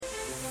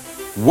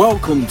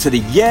Welcome to the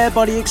Yeah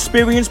Buddy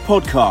Experience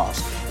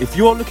podcast. If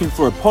you're looking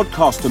for a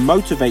podcast to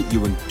motivate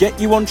you and get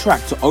you on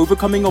track to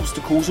overcoming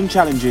obstacles and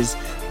challenges,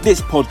 this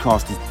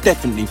podcast is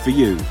definitely for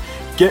you.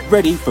 Get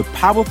ready for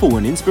powerful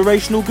and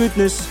inspirational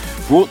goodness,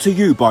 brought to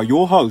you by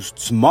your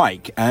hosts,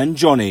 Mike and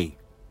Jonny.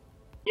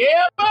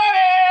 Yeah,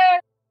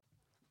 buddy!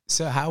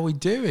 So how we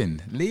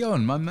doing?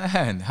 Leon, my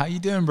man, how you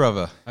doing,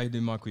 brother? How you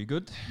doing, Michael? You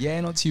good?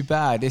 Yeah, not too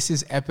bad. This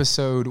is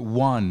episode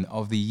 1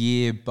 of the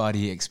Yeah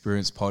Buddy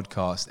Experience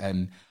podcast,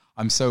 and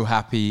I'm so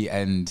happy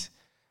and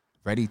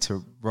ready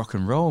to rock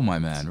and roll, my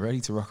man. Ready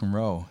to rock and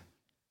roll.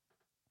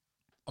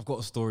 I've got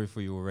a story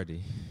for you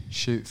already.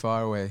 Shoot,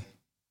 fire away.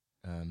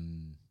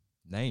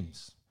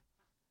 Names,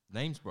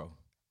 bro.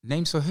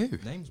 Names for who?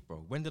 Names, bro.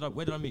 Where did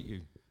I meet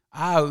you?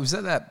 Oh, it was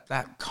at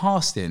that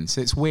casting.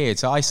 So it's weird.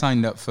 So I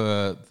signed up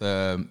for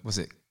the, was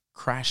it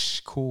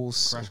Crash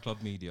Course? Crash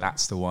Club Media.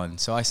 That's the one.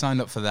 So I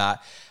signed up for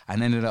that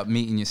and ended up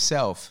meeting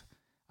yourself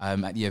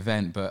at the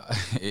event. But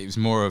it was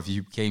more of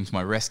you came to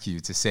my rescue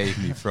to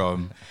save me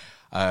from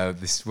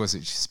this. Was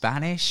it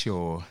Spanish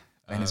or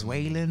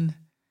Venezuelan?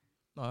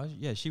 No,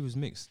 yeah, she was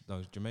mixed.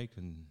 No,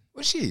 Jamaican.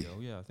 Was she?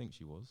 Girl. Yeah, I think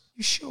she was.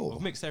 You sure?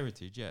 Of mixed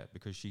heritage, yeah,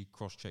 because she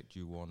cross-checked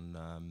you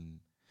on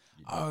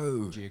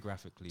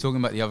geographically. Talking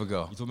about the other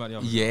girl. You talking about the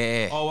other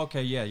Yeah. girl? Oh,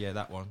 okay, yeah,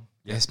 that one.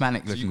 Yeah. The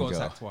Hispanic looking girl. So you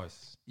got attacked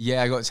twice.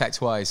 Yeah, I got attacked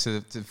twice. So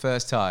the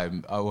first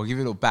time, I'll give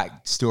you a little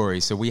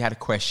backstory. So we had a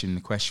question.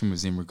 The question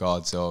was in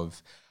regards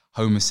of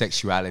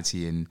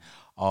homosexuality and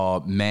are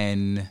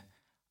men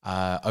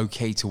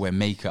okay to wear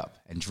makeup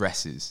and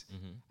dresses?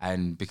 Mm-hmm.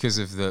 And because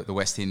of the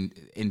West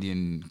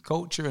Indian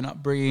culture and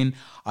upbringing,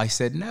 I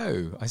said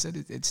no. I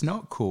said it's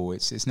not cool.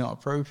 It's not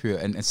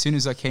appropriate. And as soon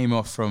as I came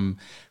off from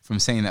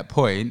saying that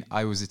point,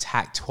 I was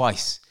attacked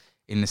twice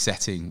in the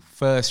setting.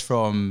 First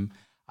from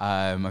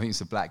I think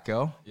it's a black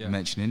girl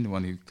mentioning, the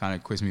one who kind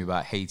of quizzed me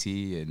about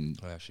Haiti and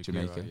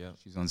Jamaica. Right, yeah.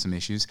 She's on some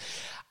issues.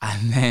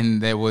 And then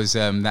there was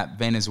that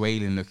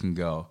Venezuelan-looking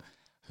girl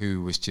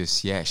who was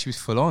just, she was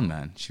full on,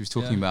 man. She was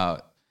talking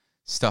about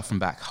stuff from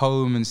back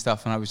home and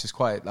stuff, and I was just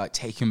quite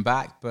taken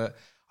back, but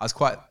I was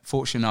quite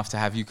fortunate enough to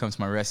have you come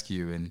to my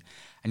rescue, and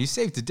you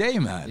saved the day,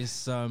 man.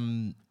 It's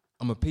I'm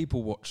a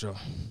people watcher,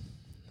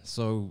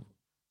 so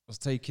I was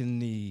taking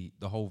the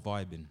whole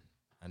vibe in,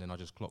 and then I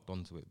just clocked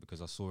onto it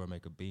because I saw her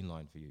make a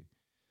beeline for you,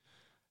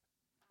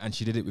 and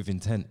she did it with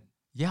intent.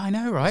 Yeah, I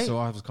know, right? So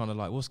I was kind of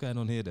like, what's going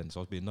on here then? So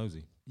I was being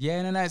nosy.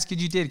 Yeah, no, it's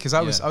good you did, because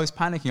I was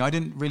panicking. I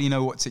didn't really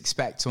know what to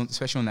expect,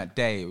 especially on that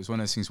day. It was one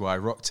of those things where I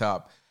rocked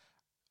up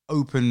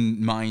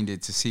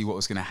open-minded to see what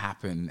was going to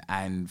happen,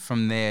 and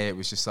from there it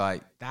was just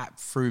like that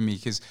threw me,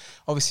 because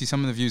obviously some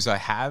of the views I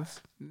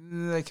have,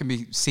 they can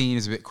be seen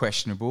as a bit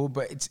questionable,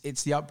 but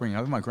it's the upbringing. I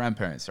have my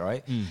grandparents,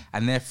 right?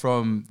 And they're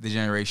from the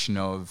generation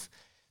of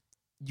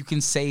you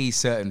can say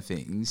certain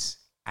things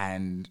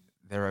and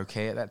they're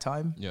okay at that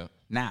time. Yeah.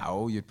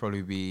 Now you'd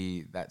probably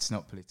be that's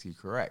not politically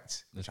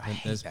correct. There's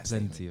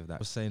plenty of that. I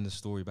was saying the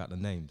story about the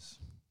names.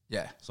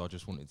 Yeah. So I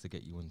just wanted to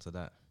get you into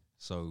that.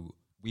 So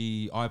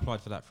I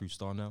applied for that through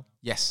Star Now.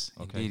 Yes,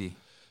 okay. Indeed.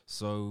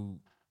 So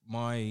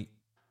my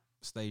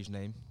stage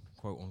name,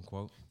 quote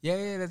unquote.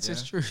 Yeah, that's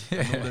just true.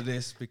 And all of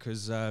this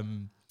because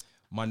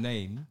my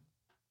name,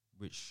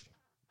 which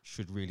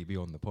should really be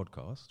on the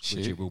podcast,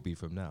 which it will be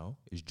from now,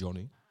 is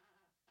Jonny.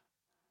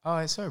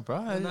 Oh, sorry,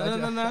 bro. No,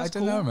 I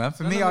don't know, man.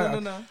 For me,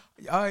 all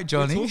right,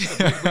 Jonny.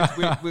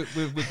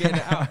 We're getting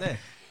it out there.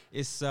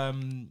 It's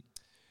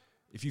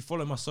if you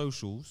follow my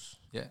socials,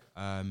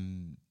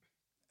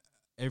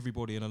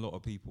 everybody and a lot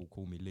of people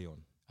call me Leon.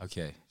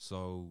 Okay.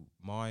 So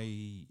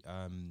I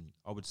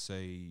would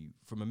say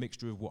from a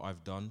mixture of what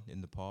I've done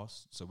in the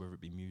past, so whether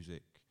it be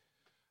music,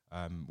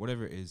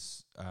 whatever it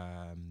is,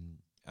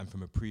 and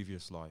from a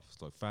previous life,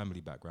 so family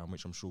background,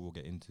 which I'm sure we'll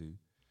get into,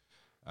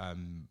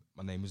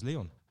 my name is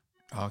Leon.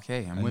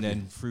 Okay, and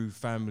then through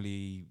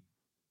family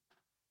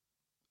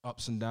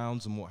ups and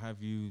downs and what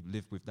have you,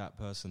 lived with that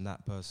person,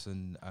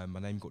 my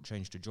name got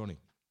changed to Jonny.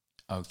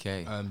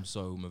 Okay.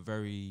 So I'm a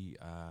very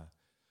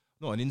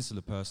not an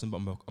insular person, but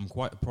I'm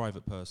quite a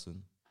private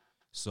person.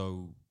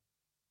 So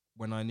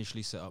when I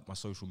initially set up my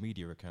social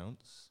media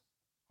accounts,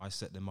 I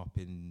set them up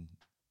in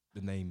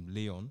the name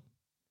Leon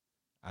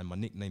and my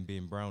nickname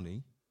being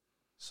Brownie.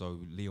 So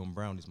Leon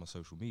Brown is my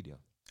social media.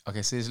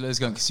 Okay, so there's loads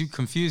going, because you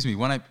confused me.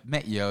 When I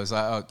met you, I was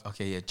like, oh,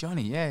 okay,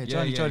 Jonny. And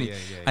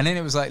then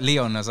it was like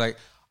Leon, and I was like,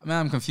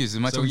 man, I'm confused.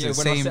 Am I talking to the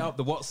same? When I set up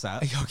the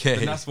WhatsApp, okay,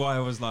 and that's why I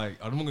was like,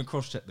 I'm not going to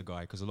cross-check the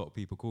guy, because a lot of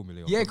people call me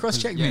Leon. Yeah,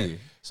 cross-check me.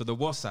 So the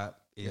WhatsApp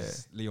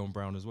is Leon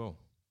Brown as well.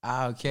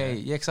 Ah, okay.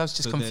 Yeah, because I was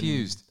just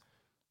confused.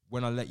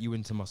 When I let you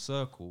into my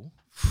circle...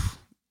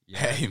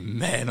 Hey,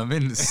 man, I'm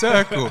in the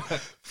circle.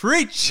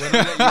 Preach! When I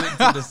let you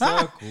into the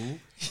circle,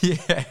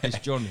 it's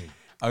Jonny.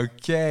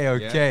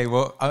 Okay.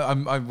 Well,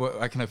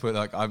 how can I put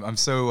it? I'm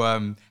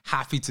so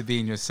happy to be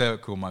in your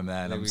circle, my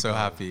man. I'm so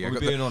happy.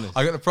 Being honest.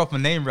 I got the proper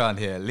name around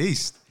here, at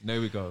least. There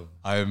we go.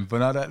 But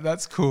no,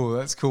 that's cool.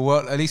 That's cool.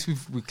 Well, at least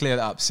we cleared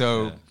it up.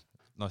 So,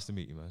 nice to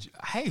meet you, man.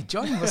 Hey,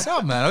 Jonny, what's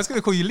up, man? I was going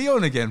to call you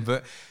Leon again,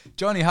 but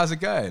Jonny, how's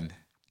it going?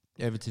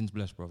 Everything's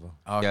blessed, brother.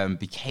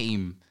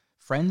 Became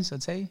friends,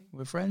 I'd say.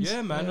 We're friends.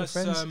 Yeah, man. We're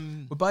friends.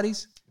 We're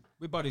buddies.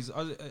 We're buddies.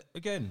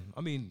 Again, I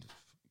mean,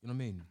 you know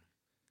what I mean?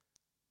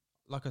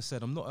 Like I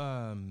said, I'm not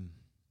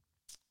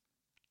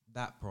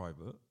that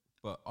private,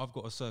 but I've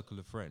got a circle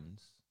of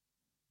friends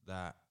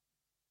that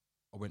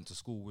I went to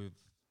school with,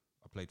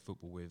 I played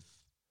football with,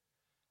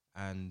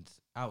 and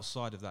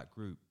outside of that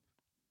group,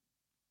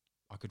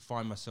 I could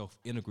find myself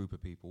in a group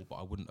of people, but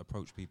I wouldn't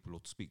approach people or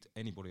speak to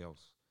anybody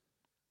else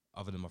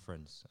other than my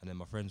friends. And then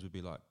my friends would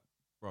be like,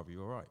 "Bro,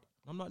 you all right?"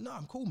 I'm like, "No,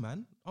 I'm cool,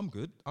 man. I'm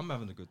good. I'm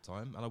having a good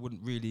time." And I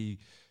wouldn't really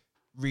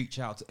reach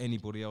out to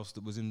anybody else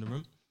that was in the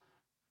room.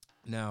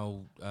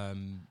 Now,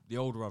 the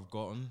older I've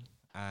gotten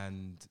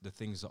and the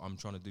things that I'm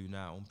trying to do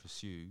now and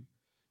pursue,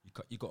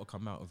 you got to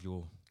come out of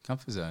your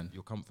comfort zone,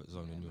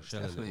 and your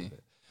shell a little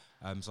bit.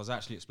 So I was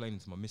actually explaining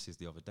to my missus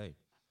the other day.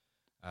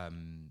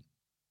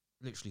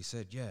 Literally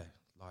said, "Yeah,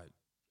 like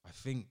I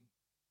think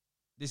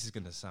this is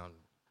gonna sound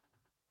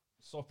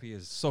soppy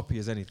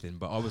as anything,"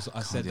 but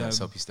I said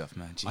soppy stuff,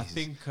 man. Jesus. I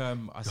think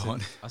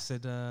I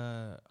said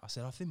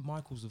I think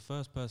Michael's the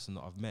first person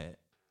that I've met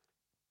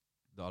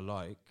that I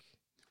like.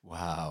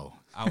 Wow.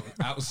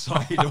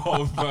 Outside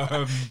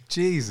of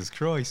Jesus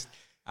Christ.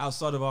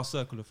 Outside of our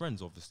circle of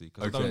friends, obviously.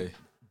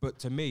 But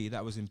to me,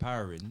 that was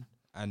empowering,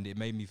 and it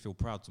made me feel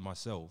proud to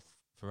myself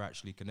for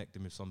actually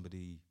connecting with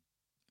somebody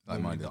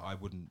that I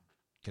wouldn't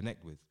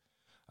connect with.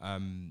 I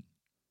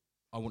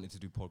wanted to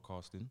do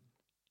podcasting.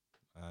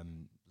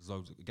 There's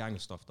a gang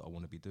of stuff that I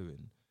want to be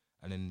doing.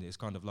 And then it's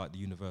kind of like the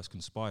universe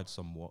conspired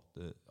somewhat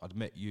that I'd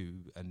met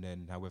you, and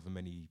then however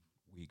many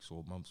weeks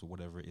or months or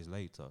whatever it is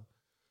later,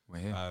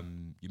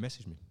 you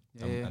messaged me,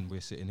 and we're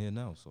sitting here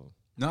now. So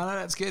no,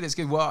 that's good. It's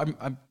good. Well,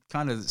 I'm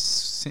kind of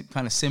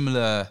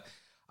similar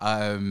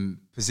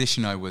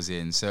position I was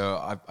in. So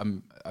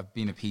I've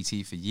been a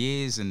PT for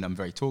years, and I'm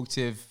very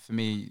talkative. For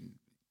me,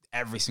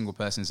 every single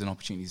person is an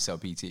opportunity to sell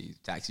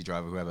PT, taxi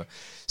driver, whoever.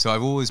 So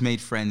I've always made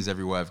friends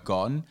everywhere I've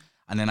gone,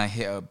 and then I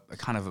hit a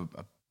kind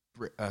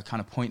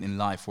of point in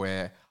life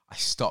where I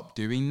stopped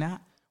doing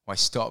that, or I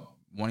stopped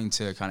wanting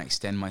to kind of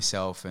extend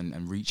myself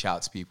and reach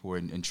out to people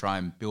and try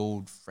and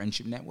build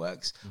friendship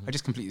networks. Mm-hmm. I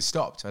just completely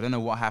stopped. I don't know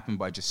what happened,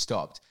 but I just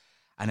stopped.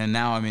 And then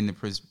now I'm in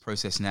the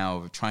process now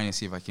of trying to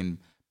see if I can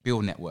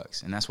build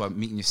networks. And that's why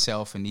meeting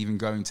yourself and even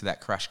going to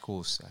that crash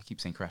course, I keep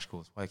saying crash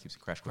course. Why do I keep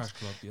saying crash course?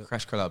 Crash club, yeah.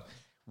 Crash club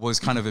was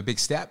kind of a big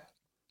step,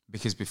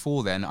 because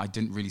before then I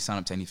didn't really sign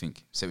up to anything.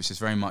 So it was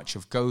just very much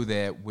of go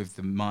there with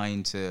the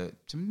mind to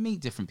meet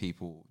different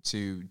people,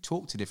 to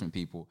talk to different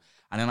people.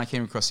 And then I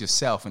came across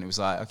yourself, and it was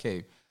like,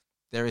 okay,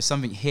 there is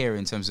something here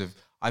in terms of,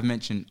 I've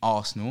mentioned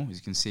Arsenal. As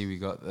you can see, we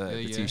got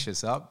the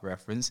T-shirts up,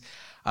 reference.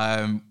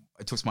 I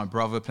talked to my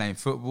brother playing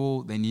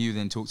football. Then you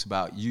then talked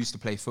about you used to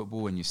play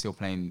football, and you're still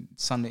playing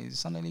Sunday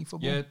League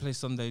football? Yeah, play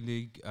Sunday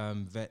League,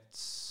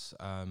 vets,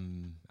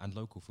 and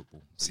local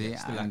football. See, yeah,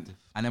 still active.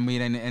 And then we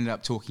then ended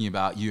up talking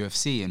about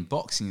UFC and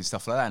boxing and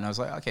stuff like that. And I was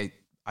like, okay,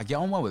 I get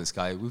on well with this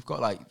guy. We've got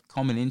like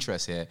common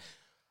interests here.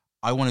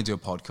 I want to do a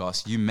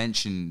podcast. You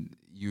mentioned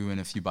you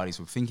and a few buddies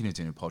were thinking of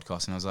doing a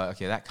podcast, and I was like,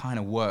 okay, that kind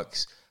of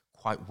works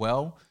quite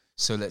well.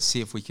 So let's see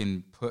if we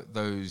can put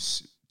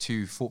those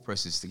two thought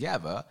processes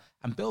together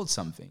and build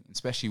something,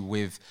 especially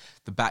with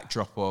the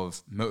backdrop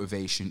of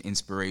motivation,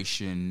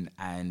 inspiration,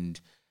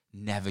 and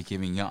never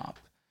giving up.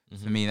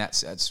 Mm-hmm. For me,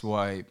 that's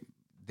why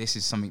this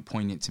is something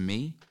poignant to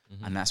me,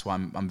 mm-hmm. and that's why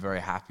I'm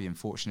very happy and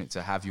fortunate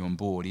to have you on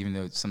board, even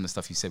though some of the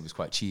stuff you said was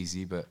quite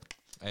cheesy, but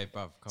hey,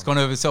 bruv, it's gone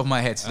over the top of my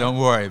head, so don't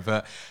worry.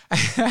 But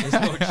it's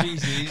not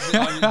cheesy.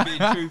 I'm just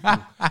being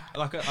truthful.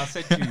 Like I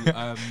said to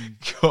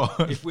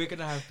you, if we're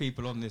gonna have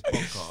people on this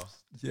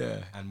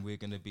podcast, and we're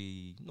gonna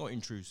be not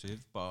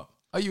intrusive, but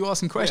are you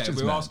asking questions?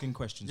 Yeah, we're man? asking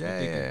questions.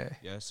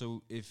 Yeah.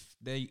 So if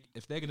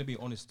they're gonna be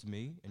honest to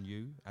me and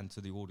you and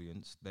to the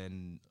audience,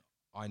 then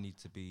I need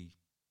to be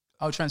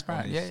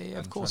transparent. Yeah,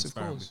 of course.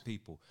 With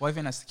people. Well, I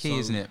think that's the key,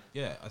 isn't it?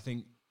 Yeah, I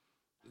think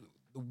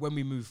when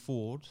we move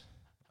forward,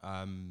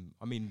 I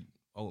mean,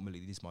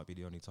 ultimately, this might be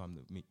the only time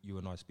that you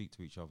and I speak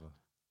to each other.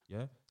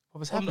 Yeah? What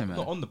was happening, man?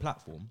 Not on the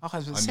platform. I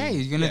was going to say,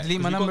 you're going to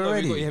delete my number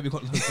already? We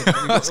got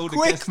all the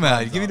quick,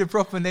 man. Give me the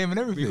proper name and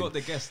everything. We've got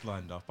the guests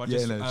lined up. What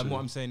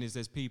I'm saying is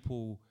there's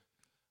people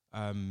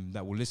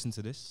that will listen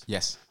to this.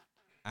 Yes.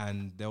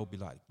 And they'll be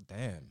like,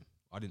 damn,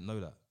 I didn't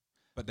know that.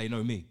 But they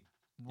know me.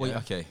 Well,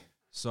 okay.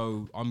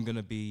 So I'm going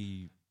to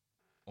be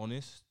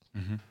honest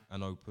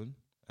and open.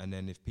 And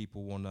then if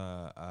people want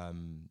to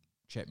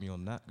check me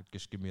on that,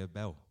 just give me a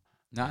bell.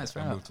 No, that's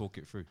fair enough. We'll talk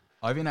it through.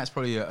 I think that's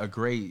probably a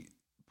great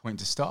point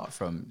to start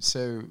from.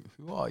 So,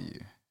 who are you?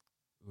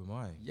 Who am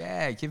I?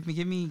 Yeah, give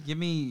me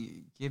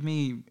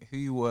who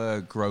you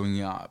were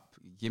growing up.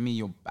 Give me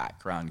your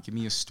background. Give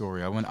me your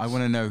story. I want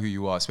to know who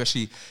you are.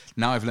 Especially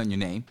now I've learned your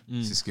name.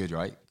 This is good,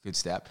 right? Good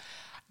step.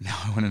 Now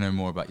I want to know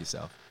more about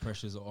yourself.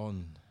 Pressure's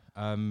on.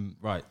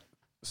 Right.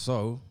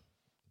 So,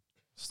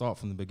 start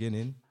from the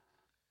beginning.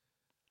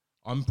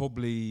 I'm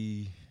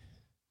probably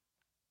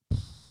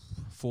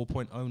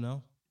 4.0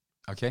 now.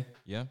 Okay.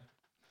 Yeah.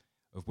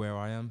 Of where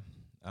I am.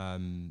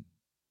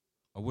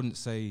 I wouldn't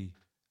say,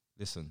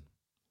 listen,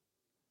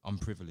 I'm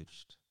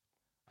privileged.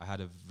 I had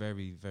a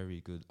very,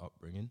 very good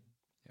upbringing.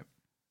 Yep.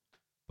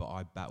 But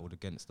I battled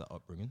against that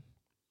upbringing.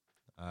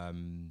 A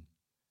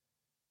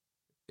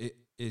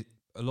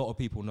lot of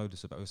people know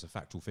this about, it's a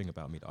factual thing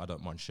about me that I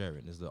don't mind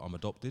sharing, is that I'm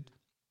adopted.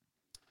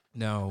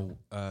 Now,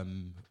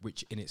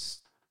 which in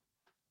its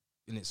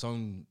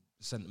own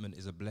sentiment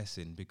is a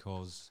blessing,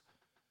 because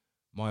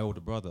my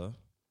older brother,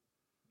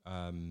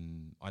 I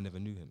never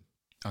knew him.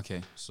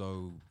 Okay.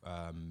 So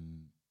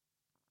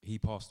he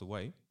passed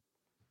away,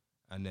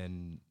 and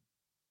then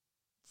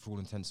for all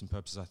intents and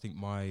purposes, I think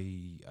my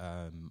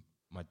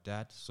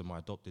dad, so my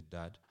adopted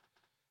dad,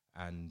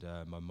 and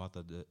my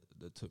mother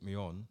that took me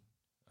on,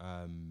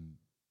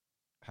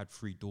 had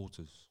 3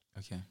 daughters.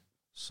 Okay.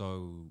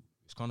 So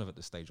it's kind of at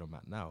the stage I'm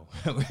at now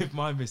with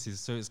my missus.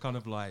 So it's kind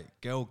of like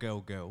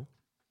girl,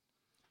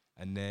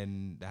 and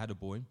then they had a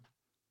boy,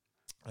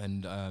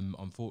 and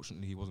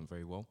unfortunately he wasn't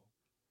very well,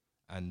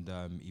 and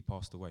he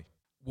passed away.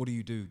 What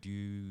do? Do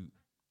you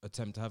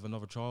attempt to have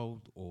another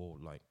child, or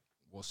like,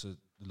 what's the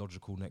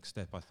logical next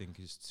step? I think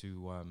is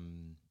to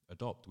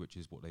adopt, which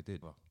is what they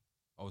did. Well,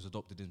 I was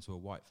adopted into a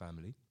white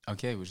family.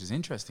 Okay, which is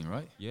interesting,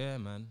 right? Yeah,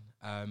 man.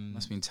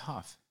 Must have been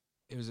tough.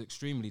 It was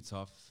extremely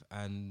tough,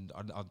 and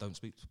I don't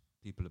speak to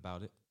people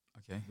about it.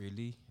 Okay.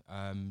 Really.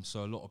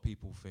 So a lot of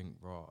people think,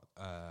 right,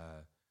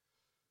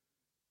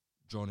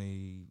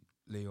 Johnny,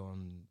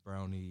 Leon,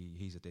 Brownie,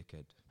 he's a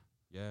dickhead.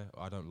 Yeah,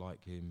 I don't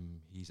like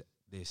him. He's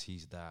this,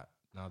 he's that.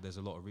 Now, there's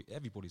a lot of...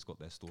 everybody's got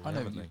their story,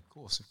 haven't they? Of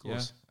course.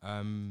 Yeah?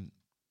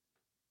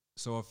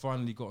 So I've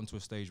finally gotten to a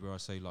stage where I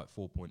say, like,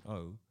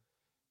 4.0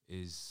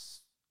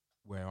 is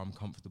where I'm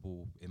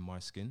comfortable in my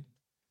skin.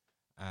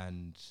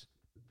 And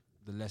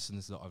the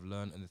lessons that I've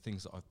learned and the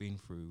things that I've been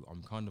through,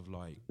 I'm kind of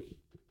like...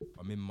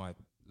 I'm in my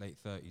late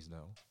 30s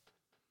now,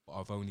 but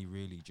I've only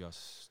really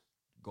just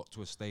got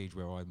to a stage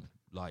where I'm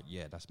like,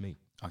 yeah, that's me.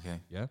 Okay.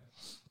 Yeah?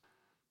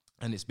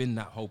 And it's been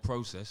that whole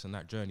process and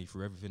that journey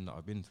through everything that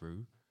I've been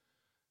through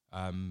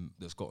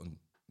that's gotten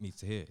me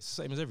to here. It's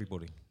the same as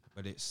everybody,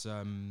 but it's,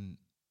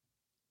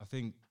 I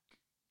think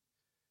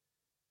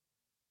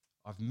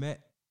I've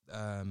met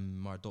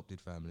my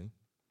adopted family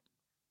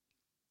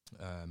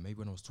maybe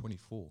when I was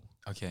 24.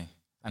 Okay.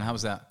 And how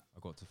was that? I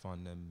got to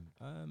find them.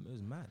 It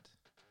was mad.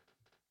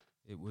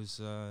 It was,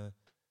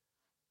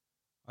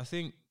 I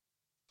think,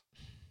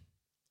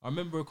 I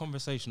remember a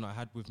conversation I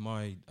had with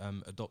my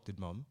adopted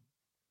mum.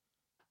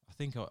 I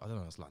think, I don't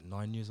know, I was like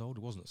 9 years old.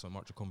 It wasn't so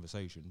much a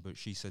conversation, but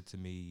she said to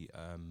me,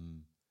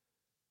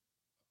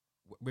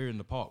 we're in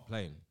the park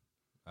playing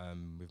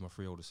with my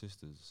 3 older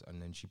sisters,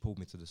 and then she pulled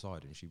me to the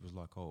side and she was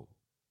like, oh,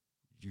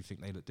 do you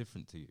think they look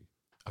different to you?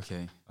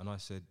 Okay. And I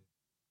said,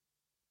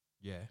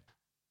 yeah.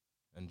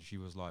 And she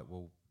was like,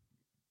 well,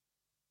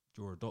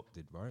 you're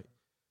adopted, right?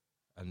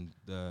 And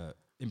the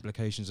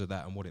implications of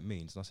that and what it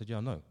means. And I said, yeah,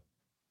 I know.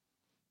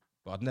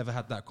 But I'd never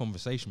had that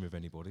conversation with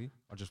anybody.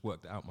 I just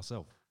worked it out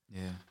myself.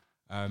 Yeah.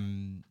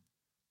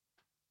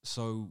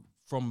 So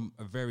from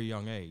a very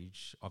young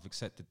age, I've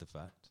accepted the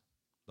fact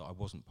that I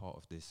wasn't part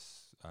of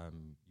this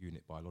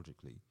unit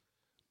biologically.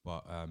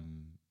 But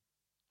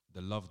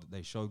the love that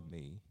they showed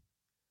me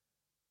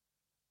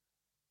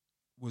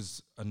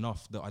was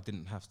enough that I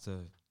didn't have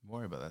to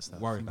worry about that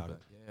stuff. Worry about it.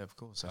 Yeah, of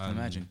course. I can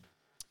imagine.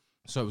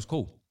 So it was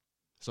cool.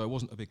 So it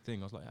wasn't a big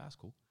thing. I was like, yeah, that's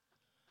cool.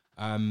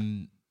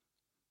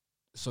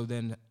 So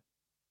then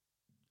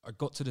I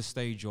got to the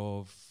stage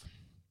of,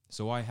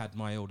 so I had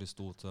my eldest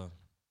daughter,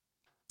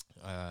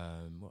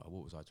 what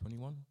was I,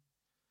 21?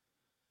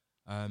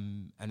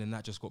 And then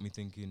that just got me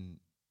thinking,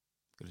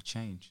 got to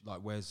change. Like,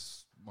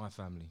 where's my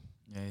family?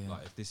 Yeah, yeah.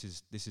 Like, if this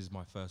is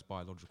my first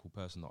biological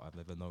person that I've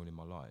ever known in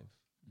my life,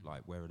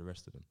 like, where are the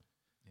rest of them?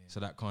 Yeah.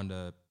 So that kind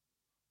of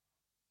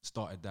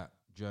started that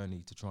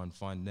journey to try and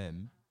find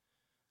them.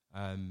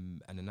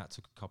 And then that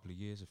took a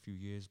few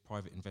years.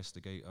 Private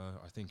investigator,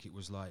 I think it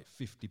was like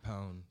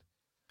 £50.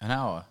 An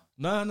hour?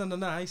 No.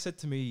 He said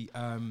to me,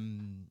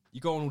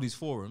 you go on all these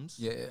forums.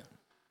 Yeah.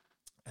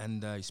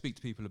 And you speak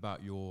to people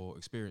about your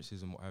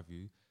experiences and what have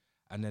you.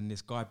 And then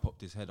this guy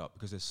popped his head up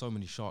because there's so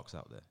many sharks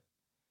out there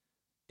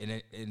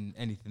in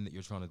anything that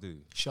you're trying to do.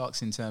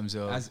 Sharks in terms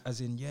of?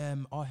 As in, yeah,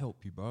 I'll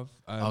help you, bruv.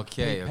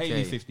 Okay. Pay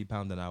me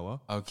 £50 an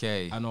hour.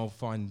 Okay. And I'll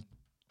find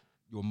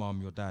your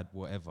mum, your dad,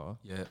 whatever.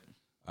 Yeah.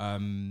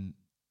 And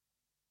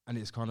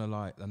it's kind of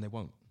like, and they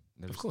won't.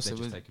 Of course, they're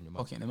just taking your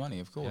money. Pocketing the money,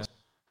 of course. Yeah.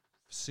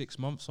 6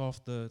 months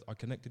after I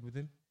connected with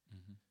him,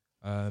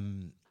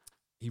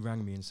 he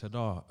rang me and said,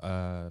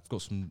 I've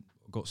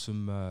got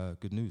some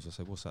good news. I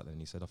said, what's that then?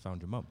 He said, I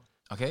found your mum.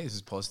 Okay, this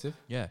is positive.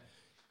 Yeah.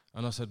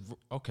 And I said,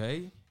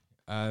 okay,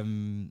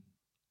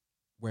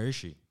 where is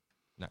she?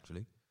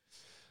 Naturally.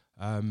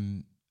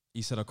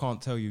 He said, I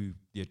can't tell you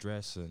the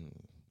address and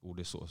all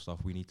this sort of stuff.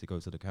 We need to go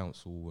to the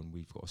council and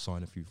we've got to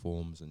sign a few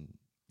forms and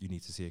you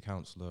need to see a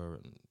counsellor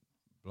and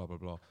blah, blah,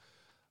 blah.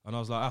 And I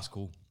was like, that's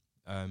cool.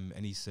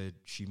 And he said,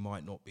 she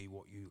might not be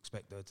what you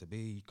expect her to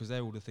be, because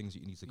they're all the things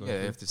that you need to go through.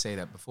 Yeah, they have to say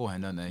that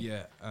beforehand, don't they?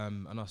 Yeah.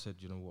 And I said,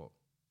 you know what?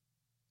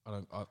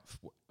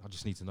 I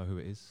just need to know who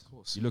it is. Of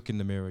course. You look in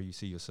the mirror, you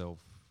see yourself,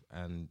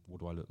 and what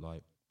do I look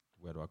like?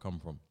 Where do I come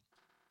from?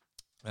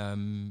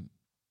 And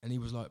he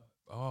was like,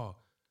 oh.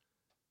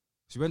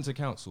 So we went to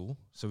council.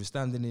 So we're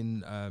standing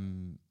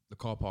in the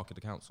car park at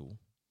the council.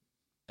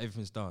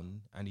 Everything's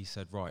done. And he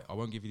said, right, I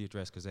won't give you the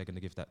address because they're going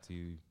to give that to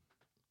you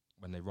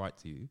when they write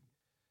to you,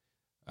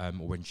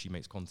 or when she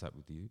makes contact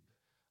with you.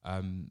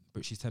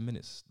 But she's 10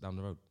 minutes down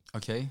the road.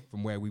 Okay.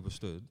 From where we were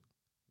stood.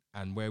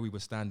 And where we were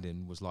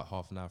standing was like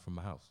half an hour from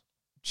my house.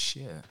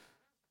 Shit.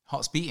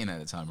 Heart's beating at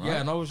the time, right?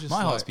 Yeah, and I was just my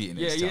like, heart's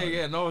beating at the time.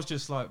 Yeah. And I was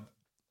just like,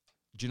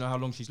 do you know how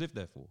long she's lived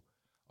there for?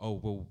 Oh,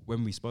 well,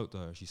 when we spoke to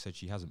her, she said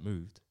she hasn't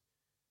moved.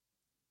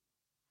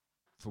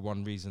 For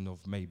one reason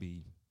of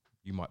maybe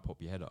you might pop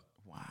your head up.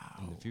 Wow.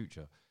 In the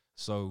future.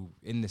 So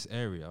in this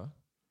area,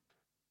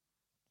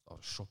 I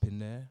was shopping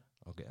there.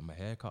 I was getting my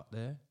hair cut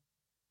there.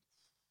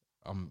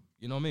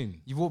 You know what I mean?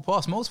 You've walked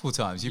past multiple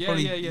times. You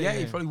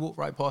probably walked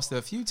right past her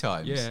a few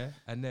times. Yeah.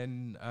 And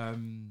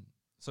then,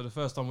 so the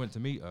first time I went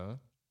to meet her,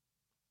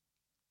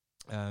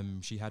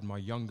 she had my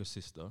younger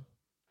sister,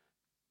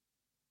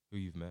 who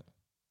you've met.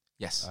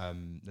 Yes.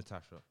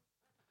 Natasha.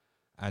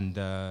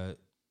 And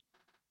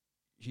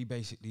she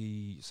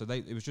basically, so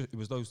it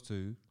was those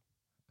two,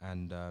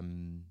 and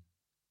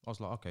I was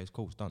like, okay, it's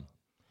cool, it's done.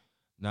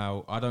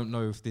 Now, I don't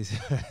know if this,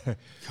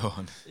 go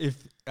on, if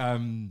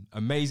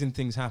amazing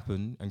things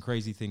happen and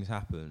crazy things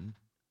happen.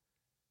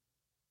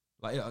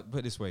 Like, put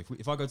it this way: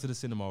 if I go to the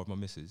cinema with my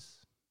missus,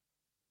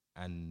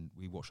 and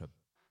we watch a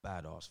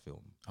badass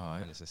film,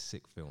 and it's a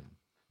sick film,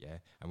 yeah,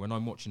 and when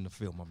I'm watching the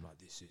film, I'm like,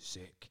 this is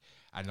sick,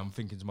 and I'm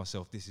thinking to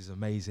myself, this is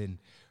amazing.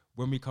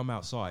 When we come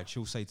outside,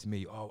 she'll say to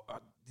me, oh,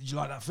 did you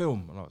like that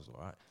film? And I was all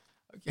right.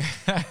 Okay.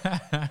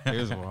 It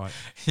was all right.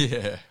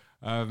 Yeah.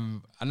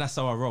 And that's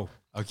how I roll.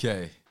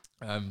 Okay.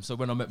 So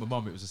when I met my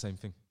mum, it was the same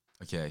thing.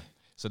 Okay.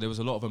 So there was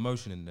a lot of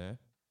emotion in there,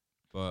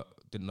 but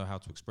didn't know how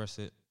to express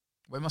it.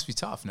 Well, it must be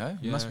tough, no?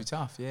 Yeah. It must be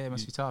tough. Yeah, it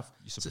must be tough.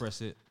 You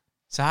suppress it.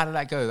 So how did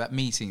that go, that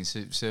meeting?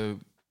 So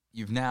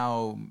you've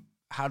now,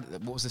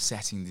 what was the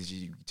setting? Did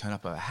you turn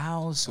up at a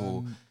house,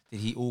 or did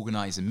he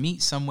organise a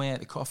meet somewhere at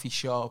the coffee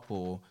shop,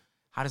 or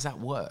how does that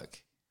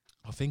work?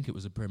 I think it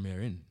was a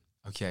Premier Inn.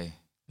 Okay.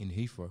 In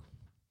Heathrow.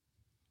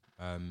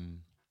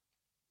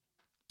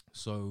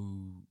 So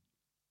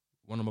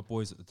one of my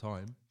boys at the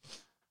time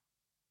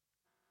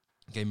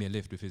gave me a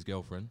lift with his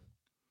girlfriend,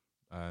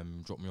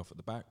 dropped me off at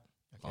the back.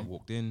 Okay. I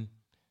walked in,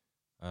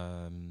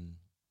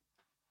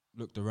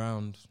 looked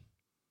around.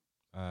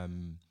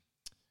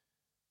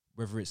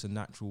 Whether it's a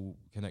natural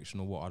connection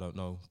or what, I don't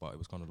know, but it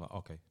was kind of like,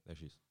 okay, there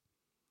she is.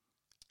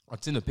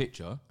 I'd seen a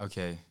picture.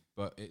 Okay.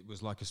 But it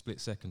was like a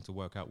split second to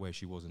work out where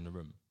she was in the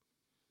room.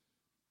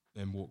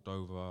 Then walked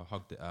over,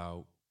 hugged it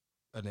out,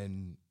 and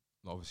then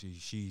obviously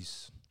she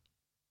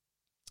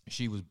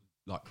was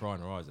like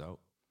crying her eyes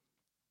out,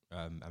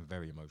 and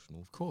very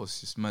emotional. Of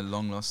course, just my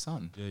long lost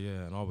son.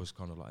 Yeah, and I was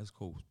kind of like, it's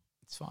cool.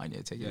 It's fine,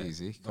 yeah, take it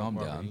easy, calm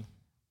down.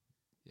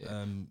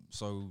 Yeah.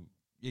 So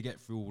you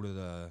get through all of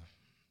the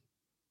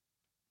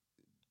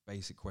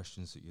basic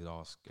questions that you'd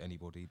ask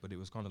anybody, but it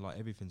was kind of like,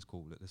 everything's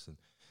cool. Listen,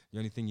 the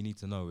only thing you need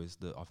to know is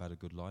that I've had a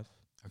good life.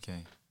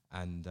 Okay.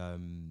 And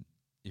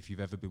if you've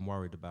ever been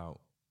worried about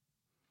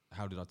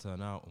how did I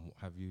turn out and what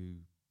have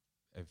you,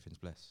 everything's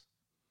blessed.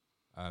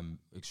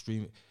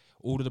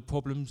 All of the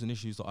problems and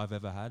issues that I've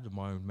ever had of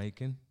my own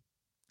making.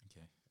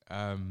 Okay.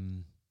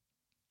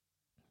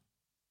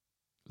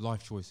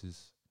 Life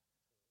choices.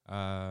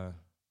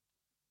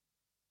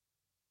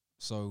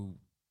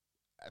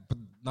 But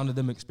none of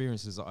them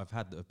experiences that I've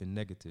had that have been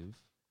negative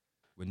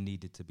were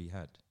needed to be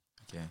had.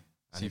 Okay.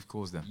 So you've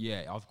caused them?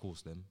 Yeah, I've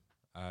caused them.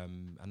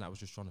 And that was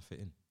just trying to fit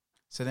in.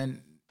 So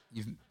then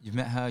you've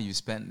met her, you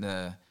spent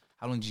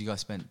how long did you guys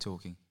spend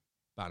talking?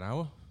 About an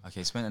hour.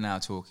 Okay, spent an hour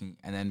talking,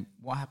 and then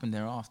what happened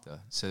thereafter?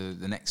 So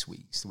the next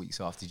weeks, the weeks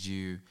after, did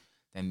you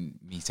then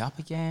meet up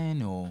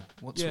again, or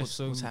what's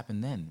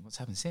happened then? What's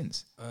happened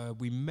since?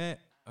 We met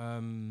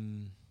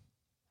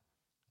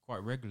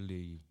quite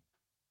regularly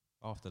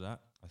after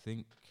that. I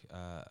think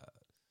I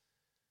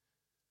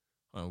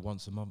don't know,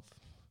 once a month,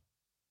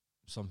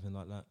 something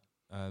like that.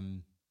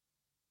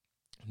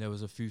 There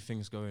was a few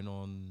things going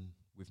on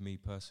with me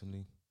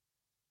personally,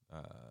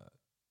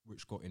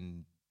 which got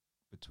in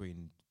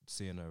between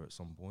seeing her at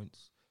some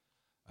points.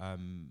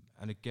 And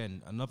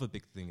again, another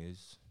big thing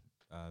is,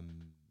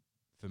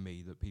 for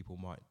me, that people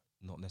might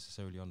not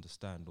necessarily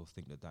understand or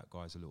think that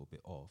guy's a little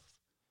bit off,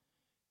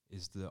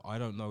 is that I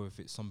don't know if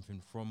it's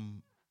something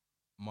from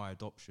my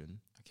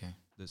adoption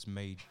that's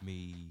made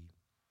me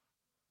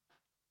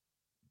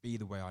be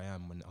the way I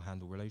am when I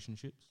handle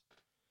relationships.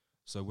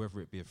 So whether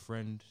it be a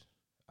friend,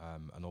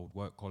 an old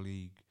work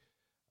colleague,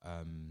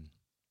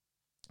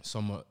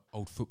 some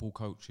old football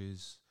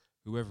coaches,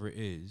 whoever it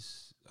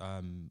is,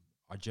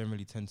 I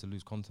generally tend to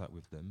lose contact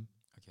with them.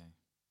 Okay.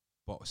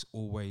 But it's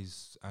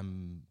always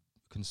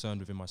concerned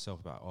within myself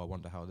about, I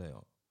wonder how they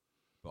are.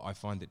 But I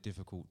find it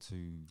difficult to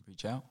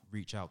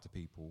reach out to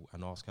people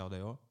and ask how they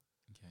are.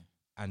 Okay.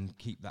 And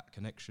keep that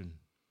connection.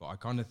 But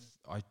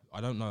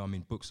I don't know, I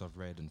mean, books I've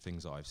read and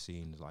things that I've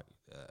seen, like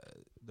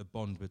the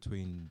bond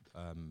between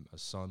a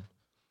son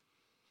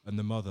and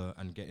the mother,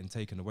 and getting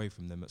taken away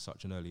from them at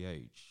such an early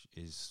age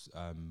is,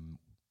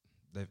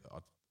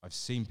 I've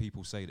seen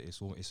people say that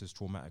it's as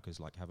traumatic as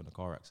like having a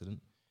car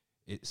accident.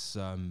 It's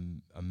a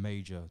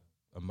major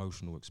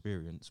emotional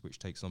experience which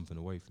takes something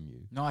away from you.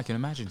 No, I can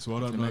imagine. So I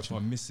don't know if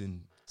I'm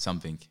missing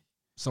something.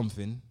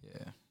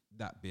 Yeah,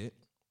 that bit.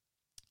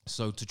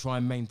 So to try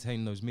and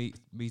maintain those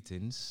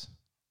meetings,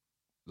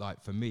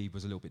 like for me,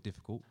 was a little bit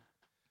difficult,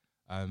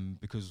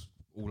 because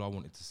all I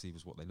wanted to see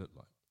was what they looked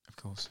like. Of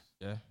course.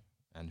 Yeah,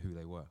 and who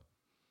they were.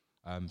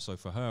 So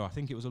for her, I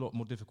think it was a lot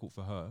more difficult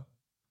for her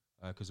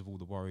because of all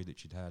the worry that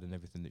she'd had and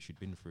everything that she'd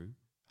been through,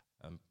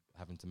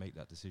 having to make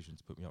that decision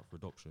to put me up for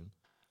adoption.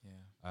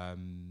 Yeah.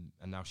 And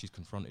now she's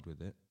confronted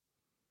with it.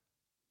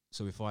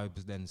 So if I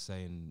was then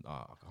saying,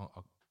 I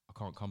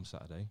can't come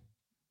Saturday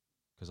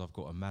because I've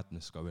got a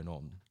madness going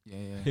on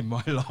in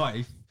my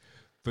life,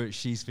 but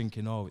she's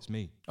thinking, oh, it's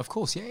me. Of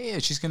course, yeah.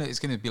 It's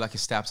gonna be like a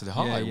stab to the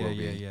heart.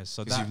 Yeah.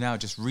 So because you've now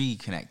just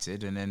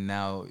reconnected, and then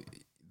now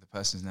the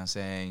person's now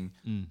saying,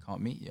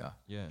 can't meet you.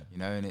 Yeah. You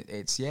know, and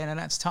it's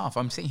that's tough.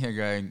 I'm sitting here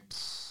going.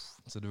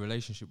 So the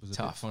relationship was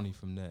a bit funny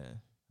from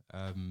there.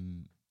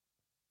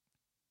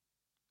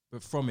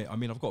 But from it, I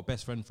mean, I've got a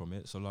best friend from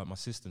it. So like my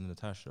sister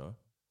Natasha,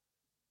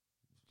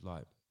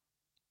 like,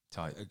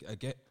 tight. I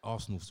get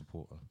Arsenal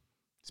supporter.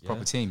 It's a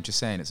proper team. Just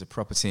saying, it's a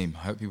proper team.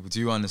 I hope people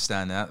do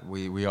understand that.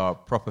 We are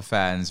proper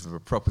fans of a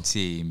proper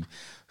team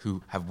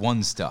who have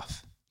won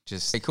stuff.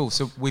 Just cool.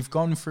 So we've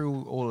gone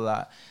through all of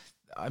that.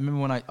 I remember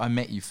when I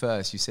met you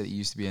first, you said that you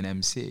used to be an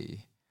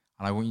MC.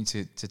 And I want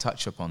you to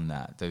touch upon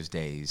that, those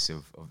days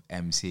of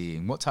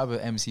MCing. What type of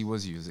MC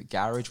was you? Was it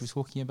garage we're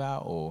talking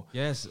about? Or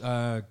Yes,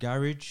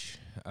 garage.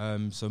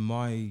 So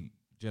my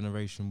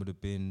generation would have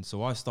been...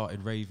 So I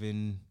started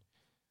raving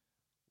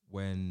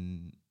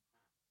when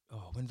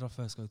did I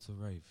first go to a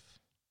rave?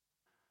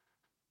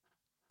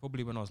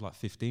 Probably when I was like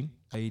 15.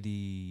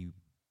 Lady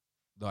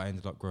that I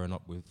ended up growing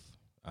up with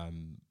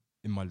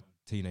in my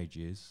teenage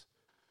years.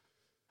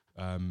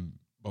 I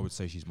would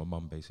say she's my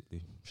mum,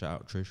 basically. Shout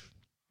out Trish.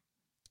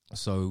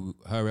 So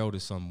her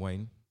eldest son,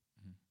 Wayne,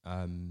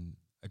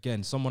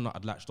 again, someone that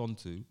I'd latched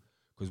onto,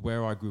 because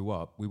where I grew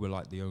up, we were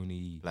like the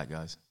only black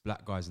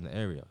guys in the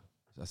area.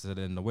 So I said,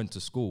 then I went to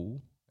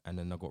school, and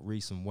then I got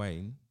Reese and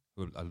Wayne,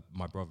 who are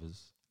my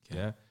brothers,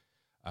 they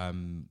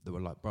were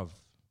like, bruv,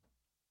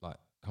 like,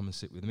 come and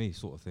sit with me,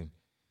 sort of thing.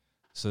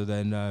 So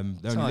then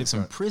they only like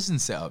some prison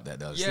setup that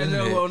does. Yeah,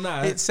 no, it? Well,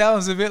 no. It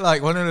sounds a bit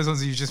like one of those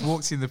ones you just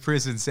walked in the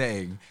prison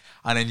setting,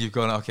 and then you've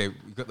gone, okay,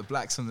 you've got the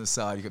blacks on the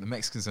side, you've got the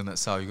Mexicans on that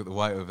side, you've got the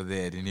white over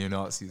there, the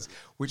neo-Nazis.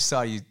 Which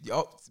side you...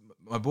 Oh,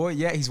 my boy,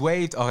 yeah, he's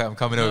waved. Okay, I'm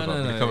coming over.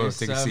 I'm going to come over and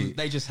take a seat.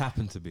 They just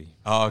happened to be.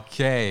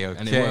 Okay.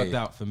 And it worked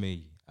out for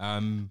me.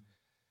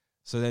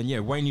 So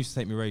then, Wayne used to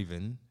take me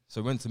raving.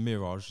 So I went to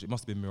Mirage. It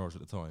must have been Mirage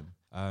at the time.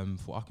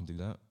 Thought I can do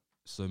that.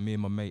 So me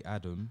and my mate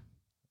Adam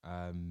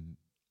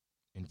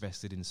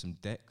invested in some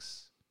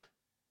decks.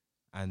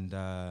 And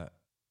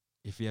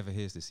if he ever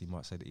hears this, he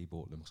might say that he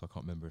bought them, because I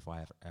can't remember if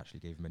I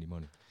actually gave him any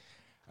money.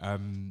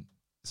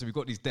 So we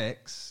got these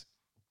decks,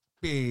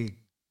 big,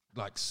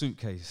 like,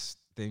 suitcase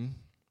thing.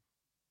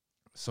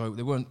 So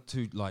they weren't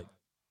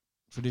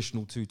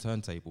traditional two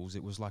turntables.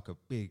 It was like a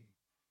big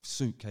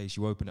suitcase.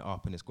 You open it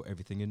up and it's got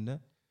everything in there.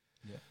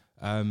 Yeah.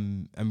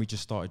 And we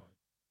just started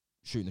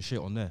shooting the shit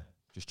on there,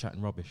 just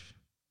chatting rubbish,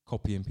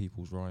 copying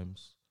people's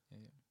rhymes,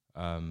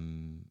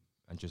 and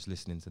just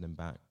listening to them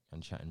back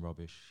and chatting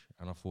rubbish.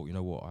 And I thought, you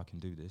know what, I can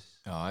do this.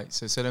 All right.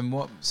 So then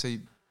what? So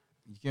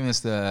you've given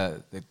us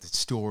the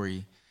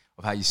story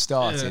of how you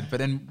started, but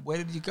then where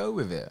did you go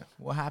with it?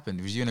 What happened?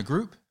 Was you in a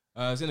group?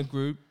 I was in a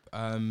group.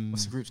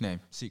 What's the group's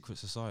name? Secret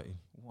Society.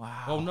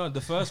 Wow. Oh no,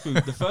 the first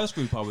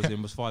group I was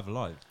in was Five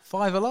Alive.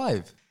 Five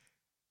Alive.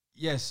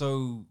 Yeah.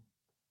 So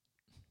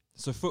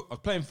I was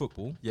playing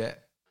football. Yeah.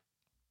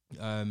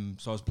 So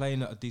I was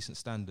playing at a decent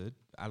standard,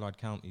 Allied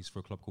Counties, for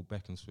a club called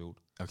Beaconsfield.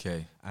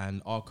 Okay.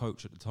 And our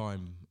coach at the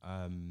time,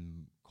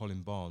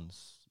 Colin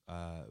Barnes,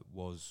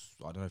 was,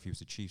 I don't know if he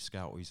was a chief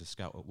scout or he's a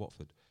scout at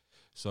Watford.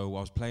 So I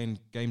was playing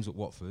games at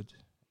Watford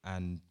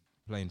and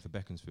playing for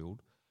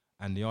Beaconsfield.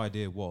 And the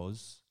idea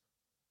was,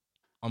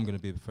 I'm going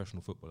to be a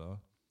professional footballer.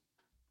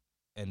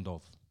 End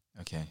of.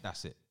 Okay.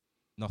 That's it.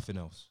 Nothing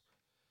else.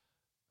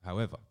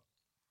 However,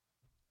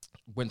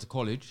 went to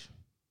college,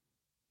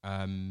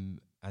 and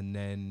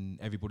then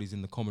everybody's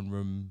in the common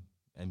room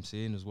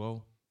MCing as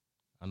well.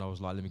 And I was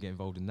like, let me get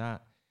involved in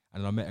that.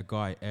 And then I met a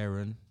guy,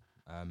 Aaron,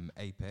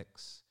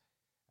 Apex,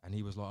 and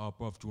he was like, oh,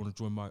 bruv, do you want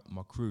to join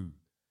my crew?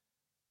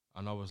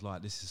 And I was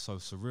like, this is so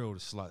surreal.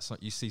 It's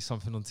like you see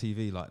something on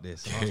TV like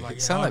this. And I was like,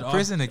 sound like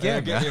prison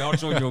again. Yeah, I'll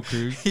join your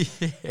crew.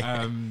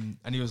 And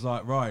he was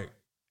like, right,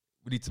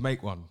 we need to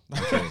make one.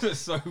 Okay.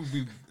 So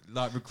we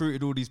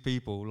recruited all these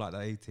people, like the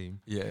A-team.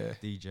 Yeah.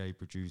 DJ,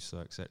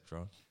 producer,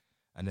 etc.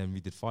 And then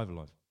we did Five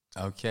Alive.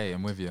 Okay,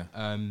 I'm with you.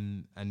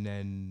 And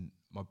then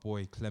my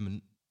boy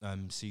Clement,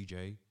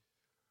 CJ,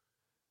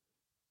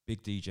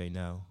 big DJ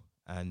now,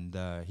 and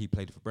he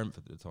played for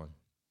Brentford at the time.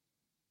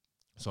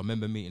 So I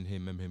remember meeting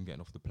him, getting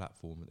off the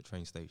platform at the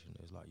train station.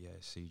 It was like, yeah,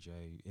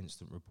 CJ,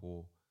 instant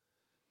rapport.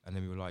 And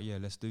then we were like, yeah,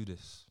 let's do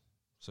this.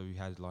 So we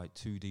had like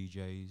 2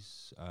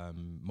 DJs,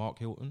 Mark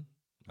Hilton,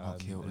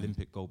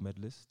 Olympic gold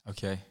medalist.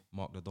 Okay.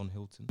 Mark the Don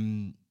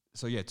Hilton.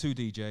 So yeah, 2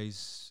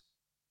 DJs,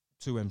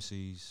 2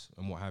 MCs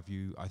and what have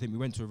you. I think we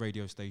went to a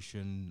radio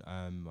station.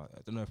 I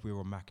don't know if we were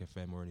on Mac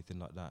FM or anything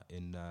like that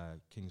in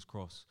King's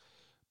Cross.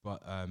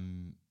 But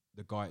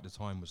the guy at the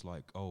time was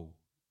like, oh,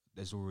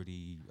 there's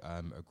already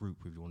a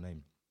group with your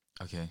name.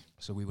 Okay.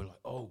 So we were like,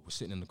 oh, we're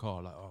sitting in the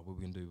car, like, oh, what are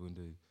we going to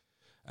do?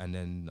 And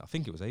then I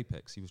think it was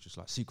Apex. He was just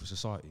like, Secret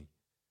Society.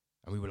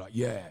 And we were like,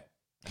 yeah.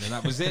 And then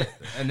that was it.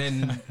 And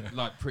then,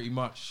 like, pretty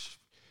much.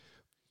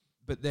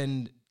 But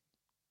then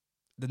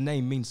the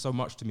name means so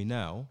much to me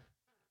now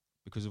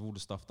because of all the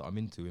stuff that I'm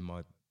into in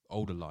my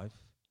older life.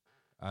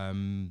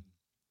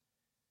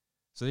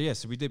 So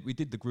we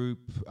did the group.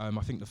 I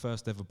think the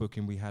first ever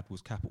booking we had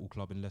was Capital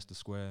Club in Leicester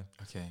Square.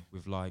 Okay.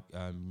 With like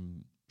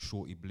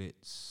Shorty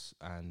Blitz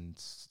and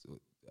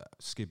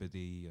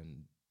Skibbity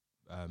and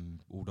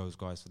all those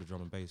guys for the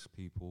drum and bass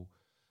people.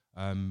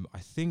 I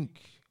think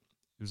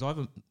it was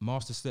either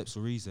Master Steps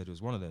or EZ. It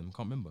was one of them.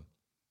 Can't remember.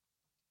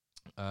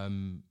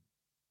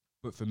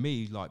 But for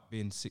me, like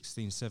being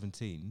 16,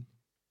 17,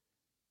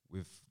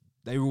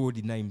 they were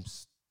already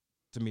names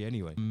to me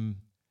anyway.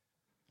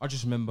 I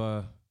just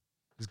remember.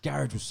 Because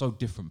garage was so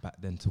different back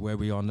then to where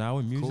we are now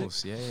in music. Of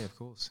course, yeah, of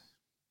course.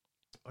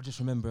 I just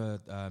remember,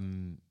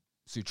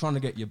 so you're trying to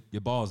get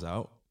your bars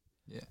out.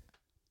 Yeah.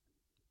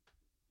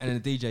 And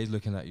then the DJ's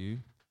looking at you,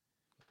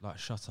 like,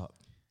 shut up.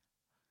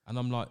 And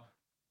I'm like,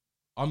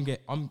 I'm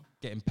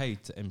getting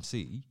paid to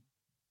MC,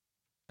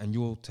 and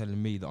you're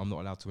telling me that I'm not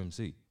allowed to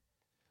MC.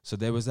 So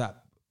there was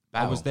that,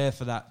 battle. I was there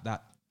for that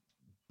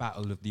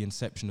battle of the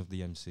inception of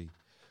the MC,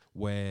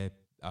 where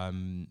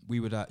we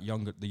were the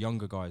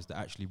younger guys that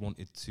actually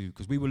wanted to,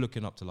 because we were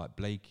looking up to like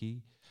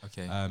Blakey,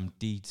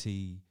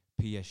 DT,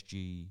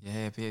 PSG.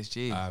 Yeah,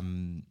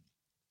 PSG.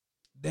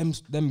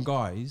 Them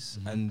guys,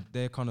 and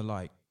they're kind of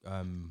like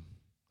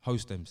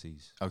host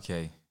MCs.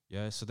 Okay.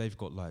 Yeah, so they've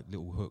got like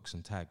little hooks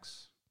and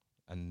tags,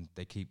 and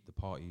they keep the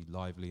party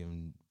lively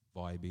and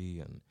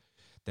vibey, and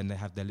then they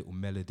have their little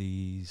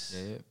melodies.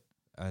 Yeah.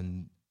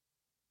 And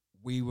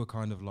we were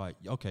kind of like,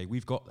 okay,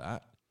 we've got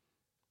that.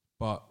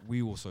 But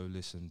we also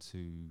listen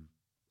to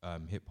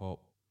hip hop.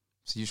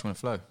 So you just want to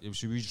flow? We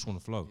just want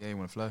to flow. Yeah, you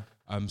want to flow.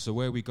 So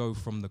where we go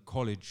from the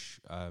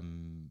college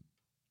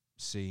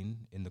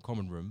scene in the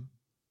common room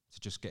to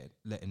just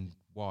letting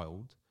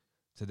wild,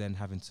 to then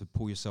having to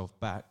pull yourself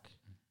back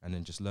and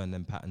then just learn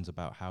them patterns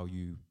about how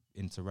you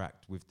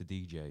interact with the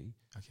DJ.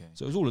 Okay.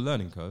 So it was all a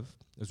learning curve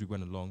as we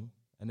went along,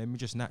 and then we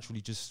just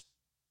naturally just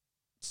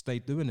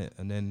stayed doing it,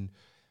 and then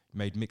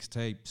made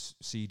mixtapes,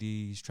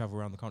 CDs, travel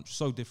around the country.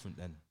 So different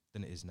then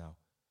than it is now.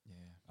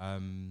 Yeah.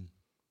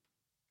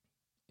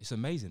 It's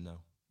amazing now.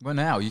 Well,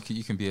 now you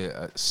can be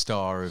a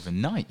star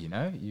overnight, you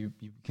know? You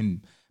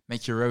can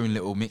make your own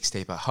little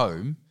mixtape at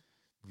home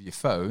with your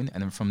phone,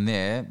 and then from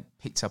there,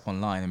 picked up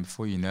online, and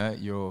before you know it,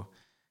 you're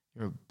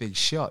a big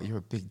shot, you're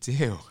a big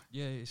deal.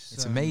 Yeah,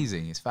 it's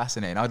amazing, it's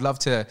fascinating. I'd love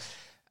to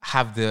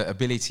have the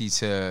ability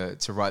to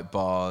write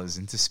bars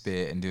and to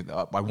spit and do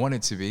that. I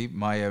wanted to be.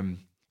 My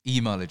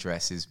email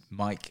address is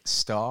Mike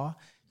Star,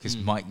 because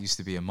Mike used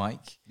to be a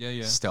Mike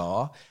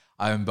Star,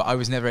 but I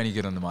was never any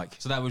good on the mic.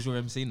 So that was your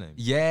MC name?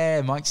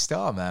 Yeah, Mike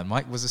Star, man.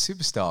 Mike was a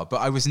superstar, but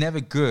I was never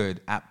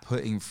good at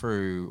putting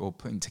through or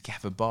putting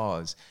together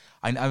bars.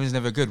 I was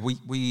never good.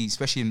 We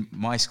especially in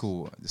my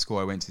school, the school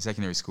I went to,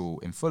 secondary school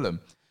in Fulham,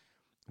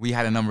 we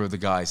had a number of the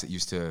guys that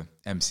used to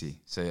MC.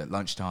 So at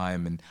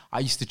lunchtime, and I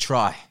used to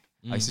try.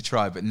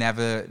 But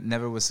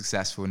never was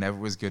successful, never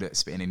was good at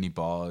spitting any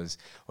bars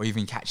or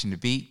even catching the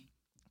beat.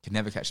 Could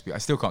never catch the beat. I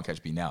still can't catch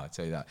the beat now, I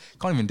tell you that.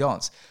 Can't even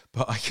dance,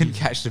 but I couldn't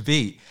catch the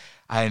beat.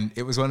 And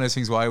it was one of those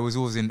things where I was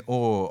always in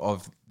awe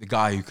of the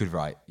guy who could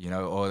write, you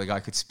know, or the guy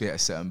could spit a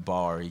certain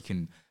bar, or he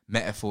can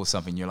metaphor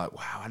something. You're like,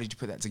 wow, how did you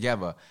put that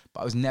together? But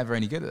I was never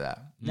any good at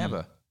that.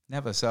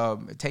 Never. So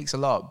it takes a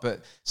lot.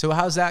 But so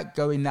how's that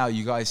going now?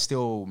 You guys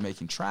still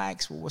making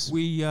tracks?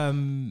 We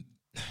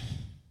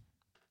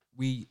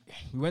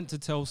went to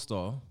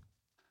Telstar.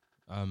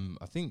 I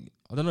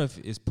don't know if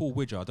it's Paul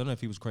Widger. I don't know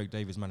if he was Craig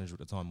David's manager at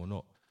the time or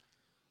not.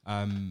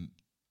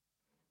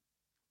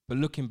 But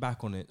looking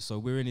back on it, so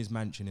we're in his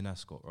mansion in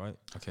Ascot, right?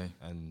 Okay.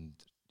 And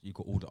you've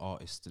got all the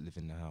artists that live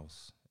in the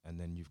house. And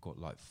then you've got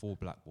like 4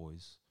 black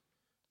boys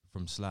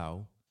from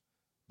Slough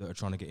that are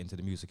trying to get into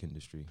the music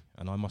industry.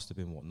 And I must have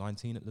been,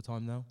 19 at the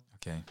time now?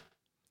 Okay.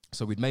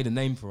 So we'd made a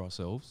name for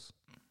ourselves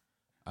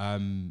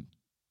to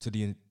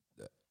the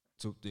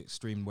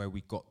extreme where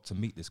we got to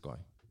meet this guy.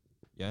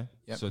 Yeah?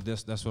 Yep. So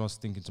that's what I was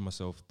thinking to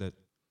myself, that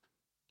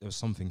there was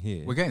something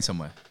here. We're getting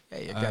somewhere. Yeah,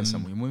 you're getting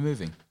somewhere. We're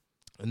moving.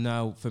 And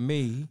now, for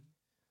me,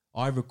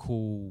 I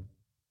recall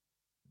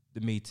the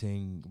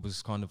meeting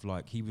was kind of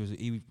like,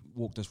 he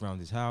walked us around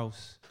his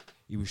house.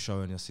 He was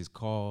showing us his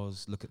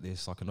cars. Look at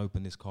this. I can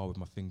open this car with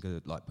my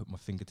finger, like put my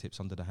fingertips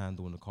under the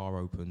handle and the car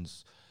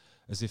opens,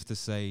 as if to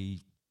say,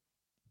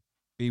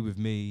 be with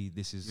me.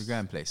 You're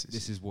going places.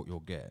 This is what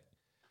you'll get.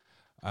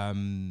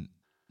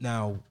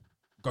 Now,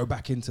 go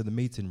back into the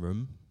meeting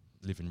room.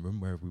 living room,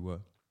 wherever we were.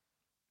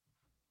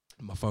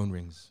 My phone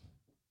rings.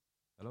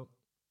 Hello?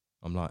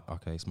 I'm like,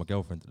 okay, it's my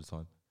girlfriend at the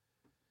time.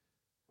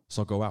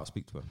 So I go out,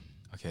 speak to her.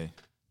 Okay.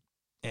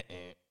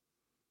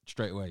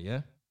 Straight away,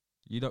 yeah?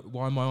 You don't.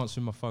 Why am I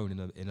answering my phone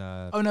in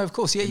a? Oh no, of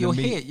course, yeah, you're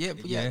here,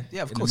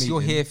 yeah. Of course,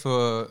 you're here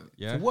for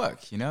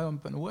work. You know, I'm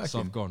putting work. So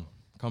I've gone,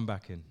 come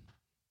back in.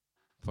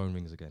 Phone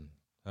rings again,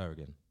 her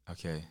again.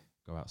 Okay.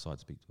 Go outside,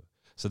 speak to her.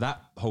 So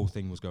that whole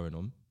thing was going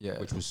on,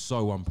 which was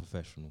so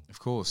unprofessional. Of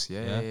course,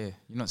 yeah. You're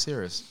not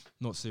serious.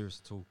 Not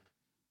serious at all.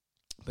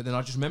 But then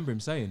I just remember him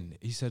saying,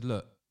 he said,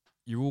 "Look,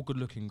 you're all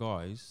good-looking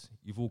guys.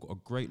 You've all got a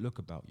great look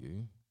about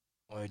you.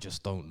 I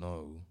just don't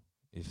know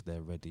if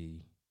they're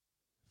ready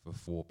for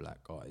 4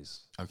 black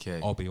guys." Okay.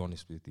 I'll be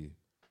honest with you.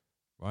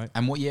 Right?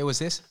 And what year was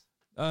this?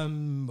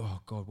 Oh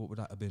God, what would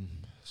that have been?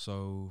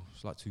 So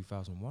it's like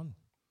 2001.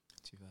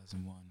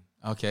 2001.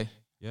 Okay.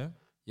 Yeah?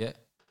 Yeah.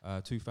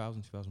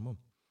 2000,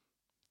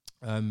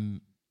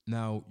 2001.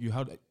 Now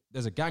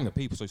there's a gang of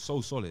people,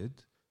 so Solid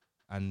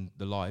and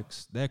the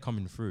likes, they're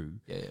coming through.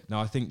 Yeah.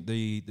 Now I think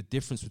the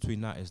difference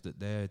between that is that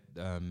they're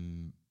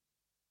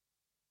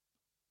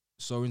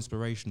so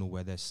inspirational,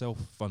 where they're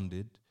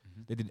self-funded.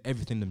 Mm-hmm. They did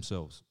everything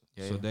themselves.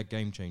 So they're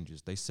game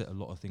changers. They set a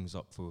lot of things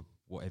up for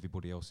what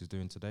everybody else is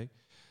doing today.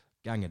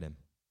 Gang of them.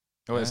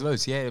 Oh, there's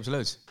loads. Yeah, there's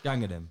loads.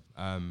 Gang of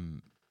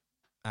them.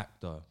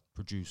 Actor,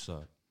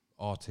 producer,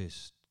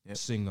 artist,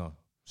 singer,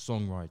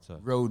 songwriter.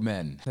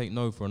 Roadmen. Take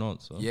no for an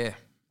answer. Yeah.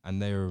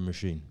 And they're a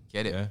machine.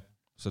 Get it. Yeah?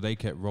 So they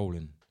kept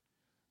rolling.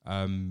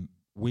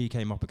 We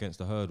came up against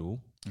a hurdle.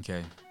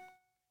 Okay.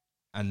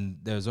 And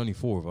there's only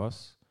 4 of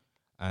us.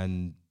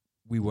 And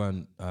we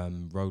weren't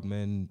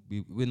roadmen.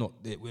 We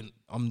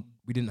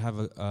didn't have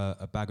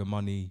a bag of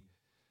money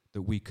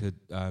that we could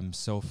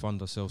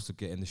self-fund ourselves to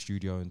get in the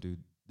studio and do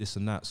this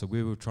and that. So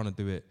we were trying to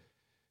do it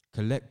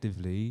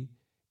collectively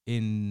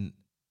in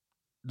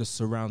the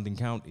surrounding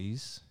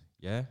counties,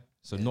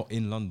 So not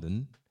in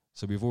London.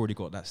 So we've already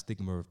got that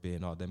stigma of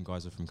being, them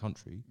guys are from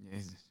country. Yeah,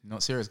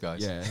 not serious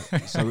guys. Yeah.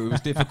 So it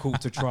was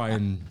difficult to try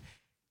and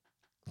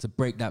to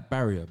break that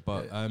barrier.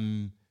 But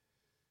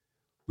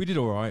we did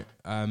all right.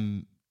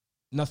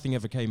 Nothing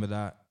ever came of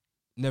that.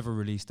 Never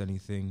released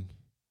anything.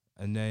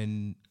 And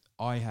then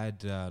I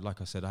had,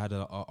 like I said, I had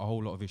a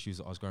whole lot of issues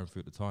that I was going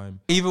through at the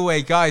time. Either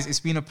way, guys, it's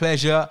been a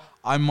pleasure.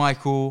 I'm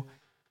Michael.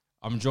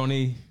 I'm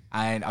Jonny.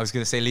 And I was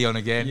going to say Leon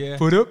again. Yeah.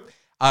 Put up.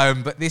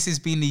 But this has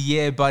been the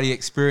Yeah Buddy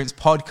Experience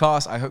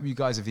podcast. I hope you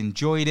guys have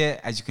enjoyed it.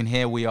 As you can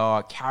hear, we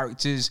are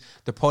characters.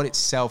 The pod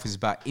itself is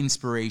about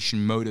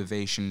inspiration,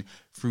 motivation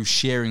through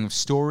sharing of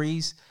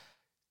stories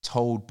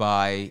told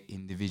by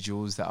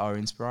individuals that are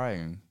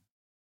inspiring.